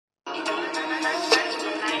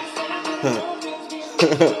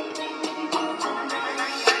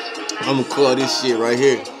I'ma call this shit right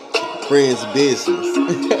here friends business.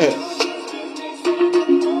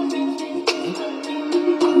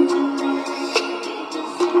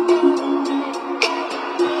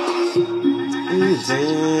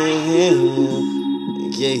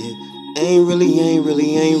 Damn, yeah, ain't really. Yeah, ain't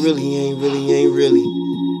really.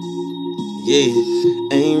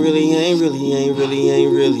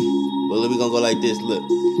 Well, we gonna go like this, look.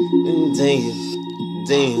 Damn.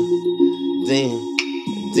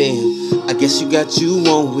 I guess you got you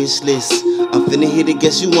on wish list. I'm finna hit it,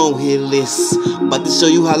 guess you won't hit list. About to show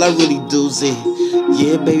you how I really do it.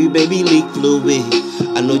 Yeah, baby, leak fluid.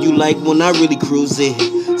 I know you like when I really cruise it.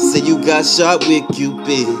 Say you got shot with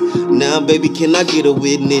Cupid. Now, baby, can I get a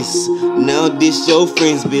witness? Now this your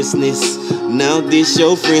friend's business.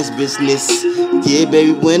 Yeah,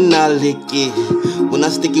 baby, when I lick it, when I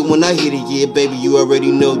stick it, when I hit it, yeah, baby, you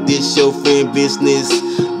already know this your friend business.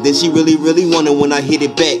 Then she really want it when I hit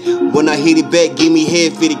it back. When I hit it back, give me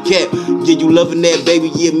head for the cap. Yeah, you loving that, baby,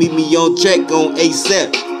 yeah, meet me on track on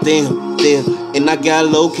ASAP. Damn, and I got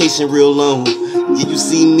location real long. Yeah, you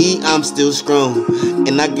see me, I'm still strong.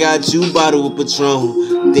 And I got you bottle of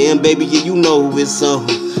Patron. Damn, baby, yeah, you know who it's on.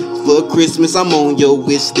 For Christmas, I'm on your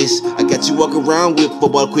wish list. I got you walk around with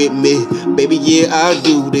football equipment. Baby, yeah, I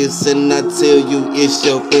do this, and I tell you it's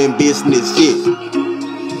your friend business, yeah.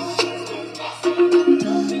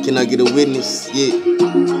 Can I get a witness? Yeah.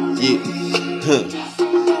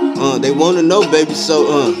 They wanna know, baby,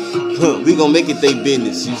 so we gon' make it they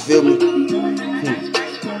business. You feel me?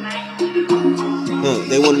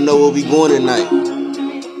 They wanna know where we going tonight.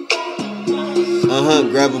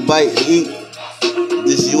 Grab a bite and eat.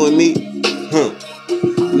 Just you and me.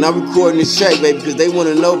 And I'm recording this track, baby, because they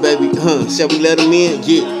wanna know, baby. Shall we let them in?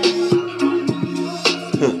 Yeah.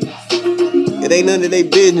 It ain't none of their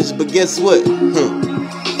business, but guess what?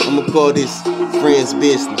 I'ma call this friends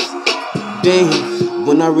business. Damn,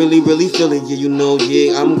 when I really feel it, yeah, you know,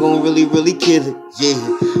 yeah, I'm gon' really kill it,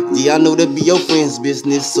 yeah, I know that be your friend's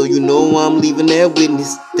business, so you know I'm leaving that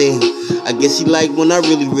witness. Damn, I guess she like when I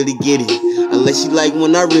really get it, unless she like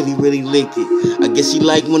when I really lick it. I guess she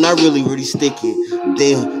like when I really stick it.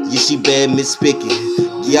 Damn, yeah, she bad Miss Pickin'.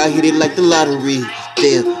 Yeah, I hit it like the lottery.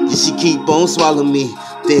 Damn, yeah, she keep on swallowing me.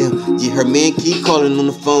 Damn, yeah, her man keep calling on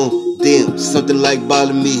the phone. Damn, something like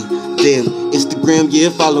bothering me. Damn, Instagram, yeah,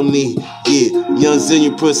 follow me. Yeah, young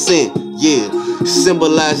Zillion %. Yeah,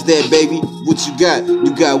 symbolize that, baby. What you got? You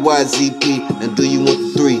got YZP. And do you want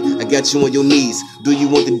the 3? I got you on your knees. Do you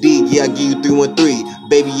want the D? Yeah, I give you 313.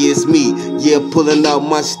 Baby, yeah, it's me. Yeah, pulling out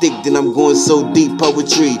my stick, then I'm going so deep.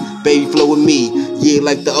 Poetry, baby, flow with me. Yeah,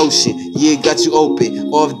 like the ocean. Yeah, got you open,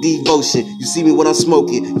 off devotion. You see me when I'm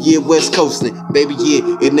smoking. Yeah, West Coastin'. Baby, yeah,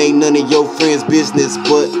 it ain't none of your friends' business,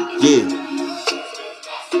 but yeah,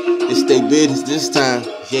 it's their business this time.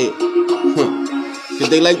 Yeah. Cause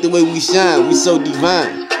they like the way we shine, we so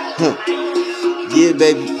divine. Yeah,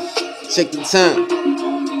 baby, check the time.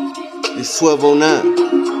 It's 12:09.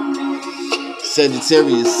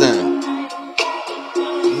 Sagittarius sign.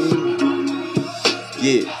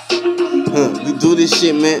 Yeah. We do this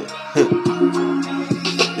shit, man.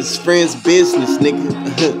 It's friends' business, nigga.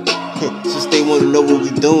 Since they wanna know what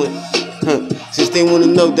we doing. Since they wanna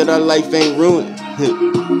know that our life ain't ruined.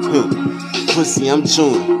 Pussy, I'm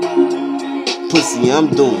chewing. Pussy, I'm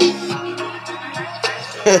doing.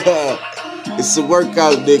 It's a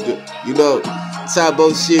workout, nigga. You know,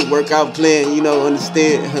 Tybo shit, workout plan, you know,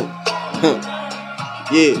 understand?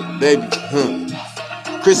 Yeah, baby.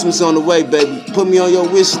 Christmas on the way, baby. Put me on your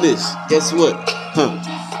wish list. Guess what?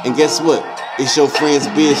 And guess what? It's your friend's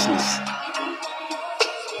business.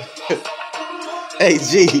 Hey,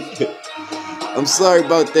 G. I'm sorry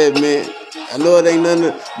about that, man. I know it ain't none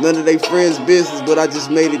of their friends' business, but I just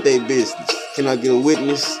made it their business. Can I get a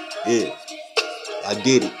witness? Yeah. I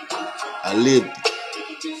did it. I lived it.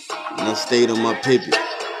 And I stayed on my pivot.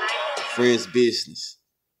 Friends' business.